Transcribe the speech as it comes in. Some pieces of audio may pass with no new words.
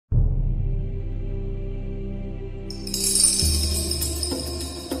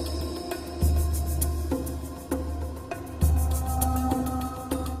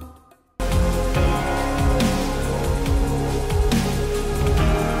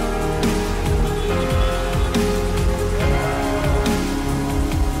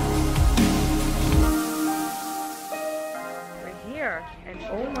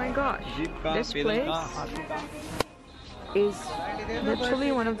This place is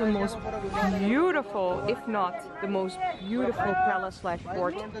literally one of the most beautiful, if not the most beautiful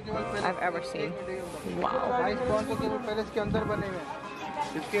palace/fort I've ever seen. Wow.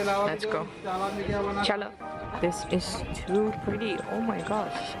 Let's go. Chalo. This is too pretty. Oh my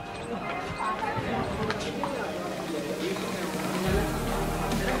gosh.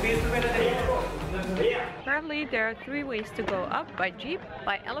 Apparently there are 3 ways to go up: by jeep,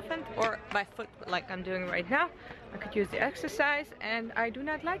 by elephant, or by foot, like I'm doing right now. I could use the exercise, and I do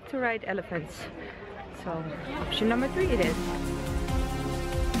not like to ride elephants. So option number 3 it is.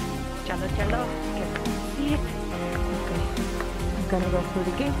 Chalo chalo. Can see it? Okay. I'm gonna go through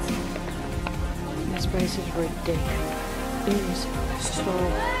the gates. This place is ridiculous. It is so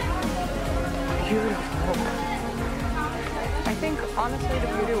beautiful. I think honestly the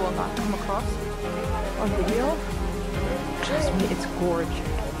beauty will not come across on video. Trust me, it's gorgeous.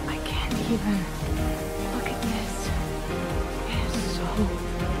 I can't even. Look at this. It is so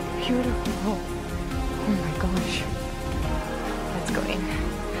beautiful. Oh my gosh. Let's go in.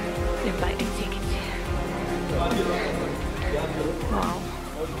 Inviting ticket. Wow.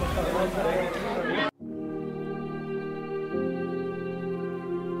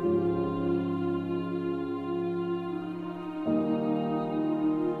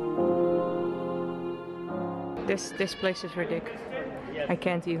 This place is ridiculous. I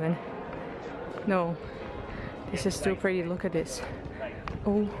can't even. No. This is too pretty. Look at this.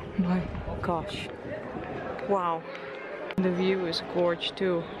 Oh my gosh. Wow. The view is gorgeous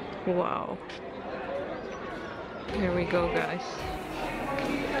too. Wow. Here we go, guys.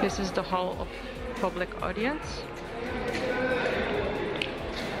 This is the hall of public audience.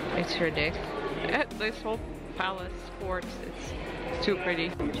 It's ridiculous. This whole palace fort, it's too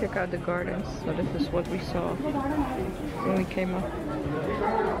pretty. Check out the gardens. So this is what we saw when we came up.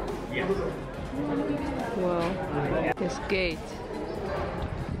 Wow. This gate.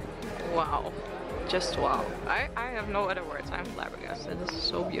 Wow. Just wow. I have no other words. I'm flabbergasted. This is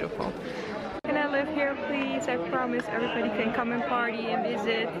so beautiful. Can I live here, please? I promise everybody can come and party and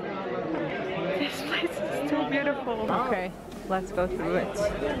visit. This place is too beautiful. Okay, let's go through it.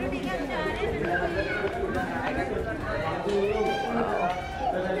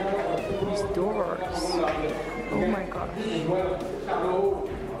 These doors. Oh my gosh. Wow.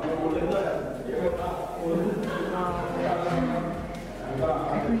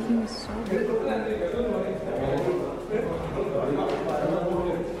 Everything is so beautiful.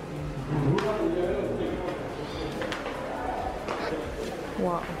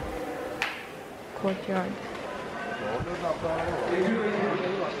 Wow. Courtyard.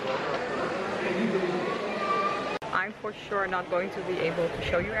 I'm for sure not going to be able to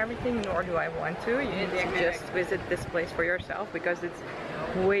show you everything, nor do I want to. You need to just visit this place for yourself because it's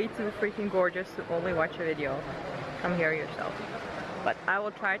way too freaking gorgeous to only watch a video. Come here yourself. But I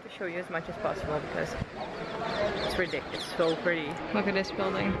will try to show you as much as possible because it's ridiculous. It's so pretty. Look at this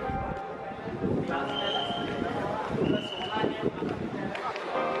building.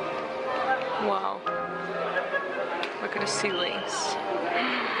 Wow. Look at the ceilings.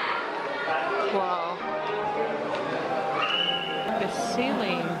 Wow. The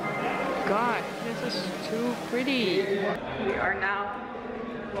ceiling. God, this is too pretty. We are now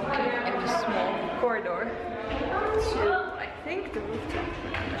walking in a small corridor to, I think, the rooftop.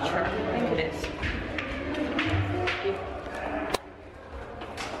 I'm not sure. I think it is.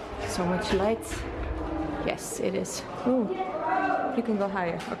 So much lights. Yes, it is. Ooh, you can go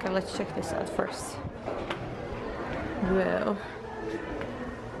higher. Okay, let's check this out first. Well,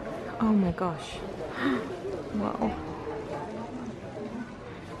 oh my gosh. Wow.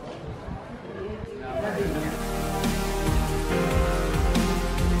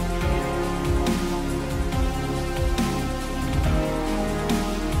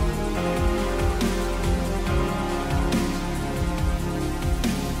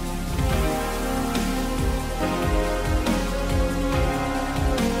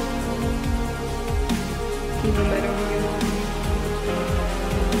 Even better view.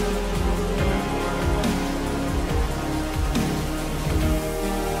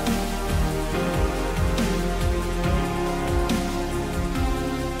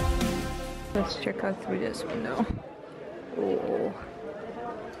 Let's check out through this window. Oh,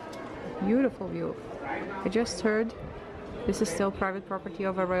 beautiful view. I just heard this is still private property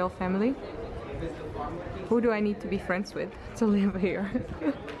of a royal family. Who do I need to be friends with to live here?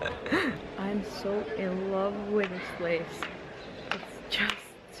 I'm so in love with this place. It's just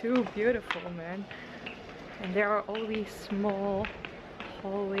too beautiful, man. And there are all these small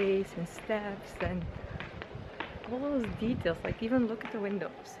hallways and steps and all those details. Like, even look at the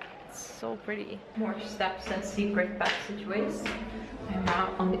windows. It's so pretty. More steps and secret passageways. I'm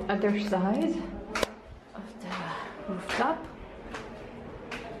now on the other side of the rooftop.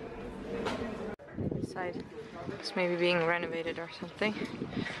 This side is maybe being renovated or something.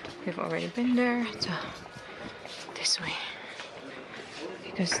 We've already been there, so this way.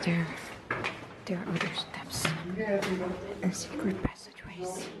 Because there are other steps and secret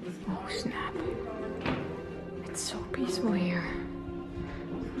passageways. Oh snap. It's so peaceful here.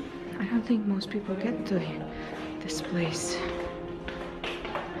 I don't think most people get to this place.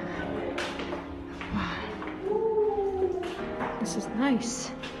 Wow. This is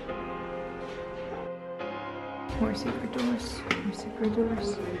nice. More secret doors. More secret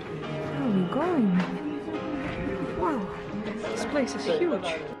doors. Where are we going? Wow. This place is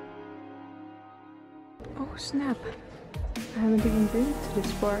huge. Oh snap. I haven't even been to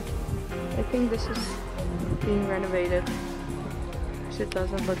this part. I think this is being renovated. Because it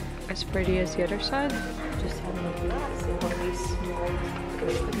doesn't look as pretty as the other side. Just having a glass in all these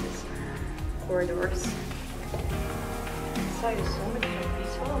goodness corridors. Inside is so much more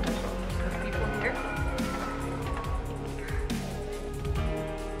peaceful. There's lots of people here.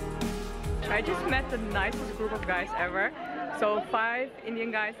 I just met the nicest group of guys ever. So 5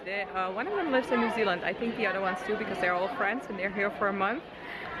 Indian guys. One of them lives in New Zealand. I think the other ones too, because they're all friends and they're here for a month.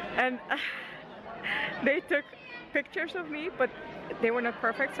 And they took pictures of me, but they were not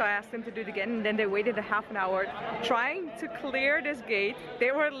perfect, so I asked them to do it again. And then they waited a half an hour trying to clear this gate.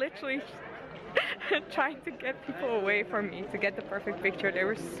 They were literally trying to get people away from me to get the perfect picture. They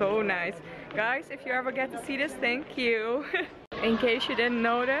were so nice. Guys, if you ever get to see this, thank you. In case you didn't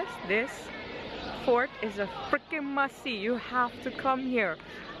notice, this fort is a freaking must-see. You have to come here.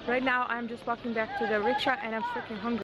 Right now I'm just walking back to the rickshaw and I'm freaking hungry.